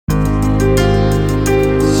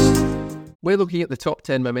We're looking at the top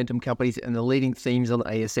 10 momentum companies and the leading themes on the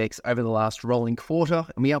ASX over the last rolling quarter,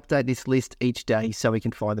 and we update this list each day so we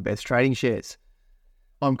can find the best trading shares.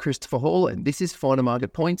 I'm Christopher Hall, and this is Final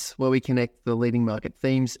Market Points, where we connect the leading market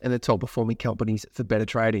themes and the top performing companies for better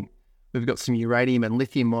trading. We've got some uranium and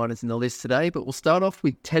lithium miners in the list today, but we'll start off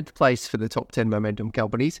with 10th place for the top 10 momentum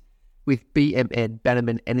companies, with BMN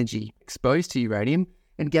Bannerman Energy exposed to uranium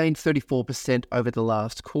and gained 34% over the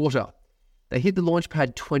last quarter. They hit the launch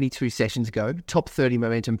pad 22 sessions ago, top 30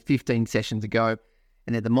 momentum 15 sessions ago,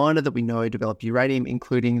 and they're the miner that we know developed uranium,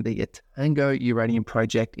 including the Etango uranium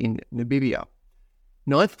project in Namibia.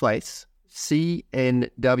 9th place,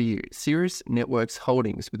 CNW, Cirrus Networks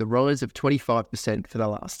Holdings, with a rise of 25% for the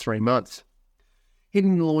last 3 months.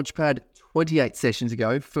 Hitting the launch pad 28 sessions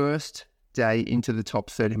ago, first day into the top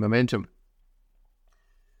 30 momentum.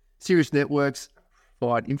 Cirrus Networks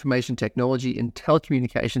provide information technology and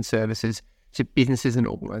telecommunication services to businesses and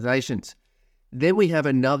organisations. Then we have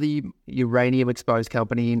another uranium-exposed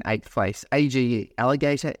company in 8th place, AGE,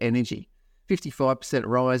 Alligator Energy. 55%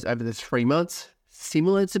 rise over the 3 months,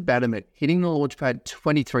 similar to Bannerman, hitting the launch pad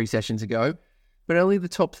 23 sessions ago, but only the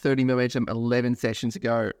top 30 momentum 11 sessions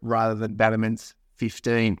ago rather than Bannerman's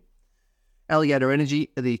 15. Alligator Energy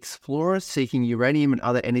are the explorers seeking uranium and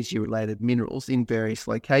other energy-related minerals in various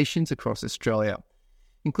locations across Australia,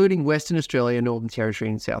 including Western Australia, Northern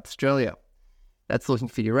Territory and South Australia. That's looking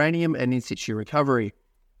for uranium and in situ recovery.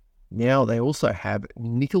 Now they also have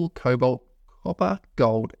nickel, cobalt, copper,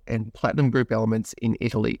 gold and platinum group elements in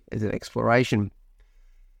Italy as an exploration.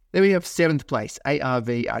 Then we have 7th place, ARV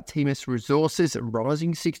Artemis Resources,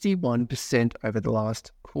 rising 61% over the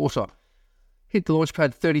last quarter. Hit the launch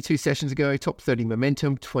pad 32 sessions ago, top 30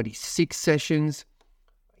 momentum, 26 sessions.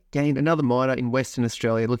 Gained another miner in Western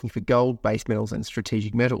Australia looking for gold, base metals and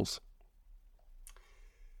strategic metals.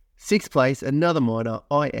 6th place, another miner,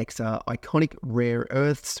 IXR, Iconic Rare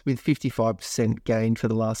Earths, with 55% gain for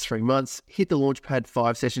the last 3 months. Hit the launch pad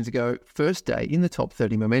 5 sessions ago, first day in the top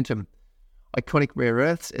 30 momentum. Iconic Rare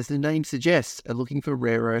Earths, as the name suggests, are looking for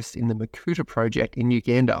rare earths in the Makuta project in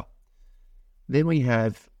Uganda. Then we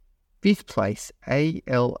have 5th place,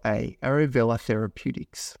 ALA, Arovella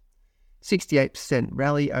Therapeutics. 68%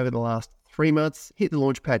 rally over the last 3 months. Hit the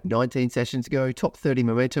launch pad 19 sessions ago, top 30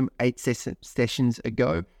 momentum 8 sessions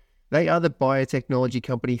ago. They are the biotechnology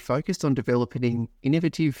company focused on developing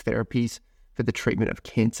innovative therapies for the treatment of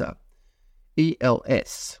cancer.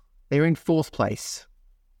 ELS, they're in 4th place.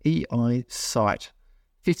 EI Site,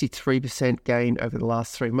 53% gain over the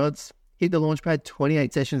last 3 months. Hit the launch pad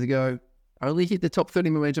 28 sessions ago. Only hit the top 30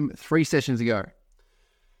 momentum 3 sessions ago.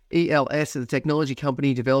 ELS is a technology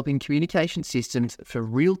company developing communication systems for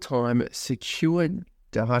real-time secure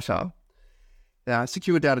data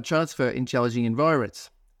transfer in challenging environments.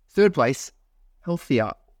 3rd place,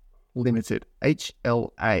 Healthier Limited,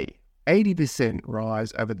 HLA, 80%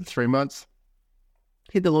 rise over the 3 months.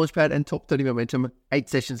 Hit the launch pad and top 30 momentum 8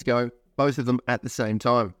 sessions ago, both of them at the same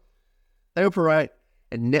time. They operate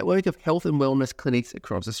a network of health and wellness clinics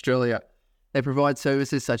across Australia. They provide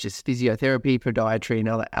services such as physiotherapy, podiatry and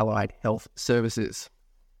other allied health services.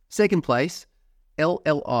 2nd place,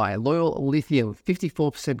 LLI, Loyal Lithium,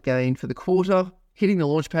 54% gain for the quarter, hitting the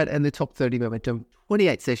launch pad and the top 30 momentum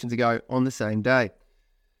 28 sessions ago on the same day.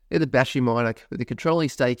 They're the battery miner with a controlling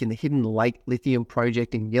stake in the Hidden Lake Lithium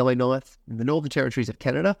project in Yellowknife in the Northern Territories of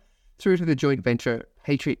Canada, through to the joint venture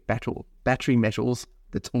Patriot Battery Metals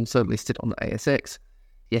that's also listed on the ASX.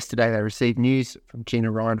 Yesterday they received news from Gina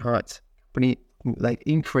Reinhardt's company. They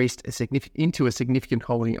increased into a significant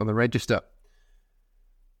holding on the register.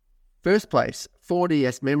 1st place,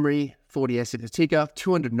 4DS Memory, 4DS in the ticker,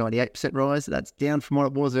 298% rise. That's down from what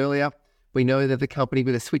it was earlier. We know that the company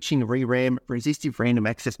with a switching ReRAM, resistive random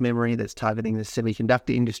access memory that's targeting the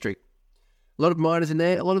semiconductor industry. A lot of miners in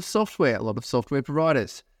there, a lot of software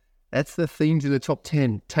providers. That's the themes in the top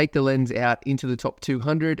 10. Take the lens out into the top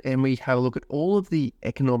 200 and we have a look at all of the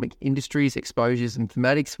economic industries, exposures and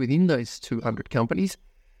thematics within those 200 companies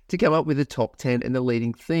to come up with the top 10 and the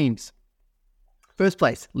leading themes. 1st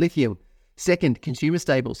place, lithium. 2nd, consumer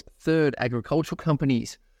staples. 3rd, agricultural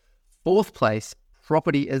companies. 4th place,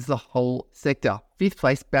 property as the whole sector. 5th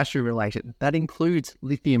place, battery related. That includes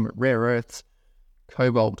lithium, rare earths,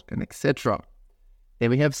 cobalt, and etc.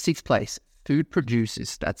 Then we have 6th place, food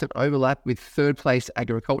producers. That's an overlap with 3rd place,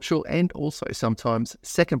 agricultural, and also sometimes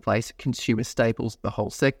 2nd place, consumer staples, the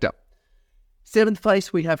whole sector. 7th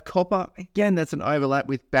place, we have copper. Again, that's an overlap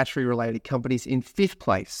with battery related companies in 5th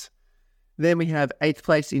place. Then we have 8th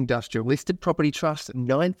place, industrial listed property trust.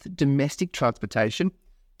 9th, domestic transportation.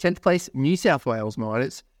 10th place, New South Wales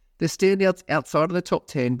miners. The standouts outside of the top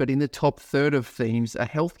 10, but in the top third of themes, are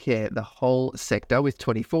healthcare, the whole sector, with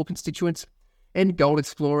 24 constituents, and gold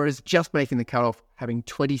explorers just making the cutoff, having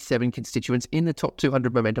 27 constituents in the top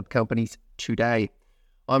 200 momentum companies today.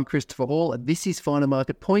 I'm Christopher Hall, and this is Final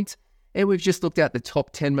Market Point, and we've just looked at the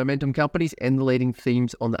top 10 momentum companies and the leading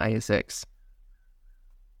themes on the ASX.